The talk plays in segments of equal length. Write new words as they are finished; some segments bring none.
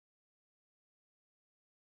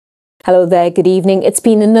Hello there, good evening. It's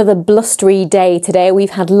been another blustery day today. We've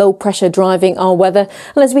had low pressure driving our weather,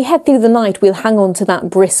 and as we head through the night, we'll hang on to that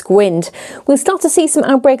brisk wind. We'll start to see some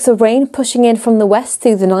outbreaks of rain pushing in from the west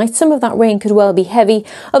through the night. Some of that rain could well be heavy,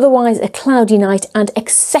 otherwise a cloudy night and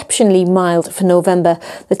exceptionally mild for November.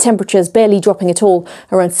 The temperatures barely dropping at all,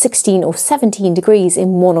 around 16 or 17 degrees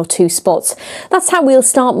in one or two spots. That's how we'll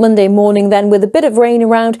start Monday morning then, with a bit of rain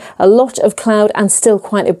around, a lot of cloud and still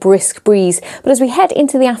quite a brisk breeze. But as we head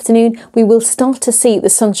into the afternoon, we will start to see the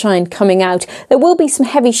sunshine coming out. There will be some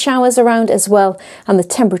heavy showers around as well, and the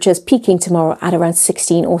temperatures peaking tomorrow at around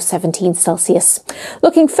 16 or 17 Celsius.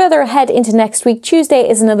 Looking further ahead into next week, Tuesday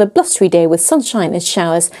is another blustery day with sunshine and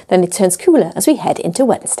showers. Then it turns cooler as we head into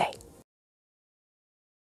Wednesday.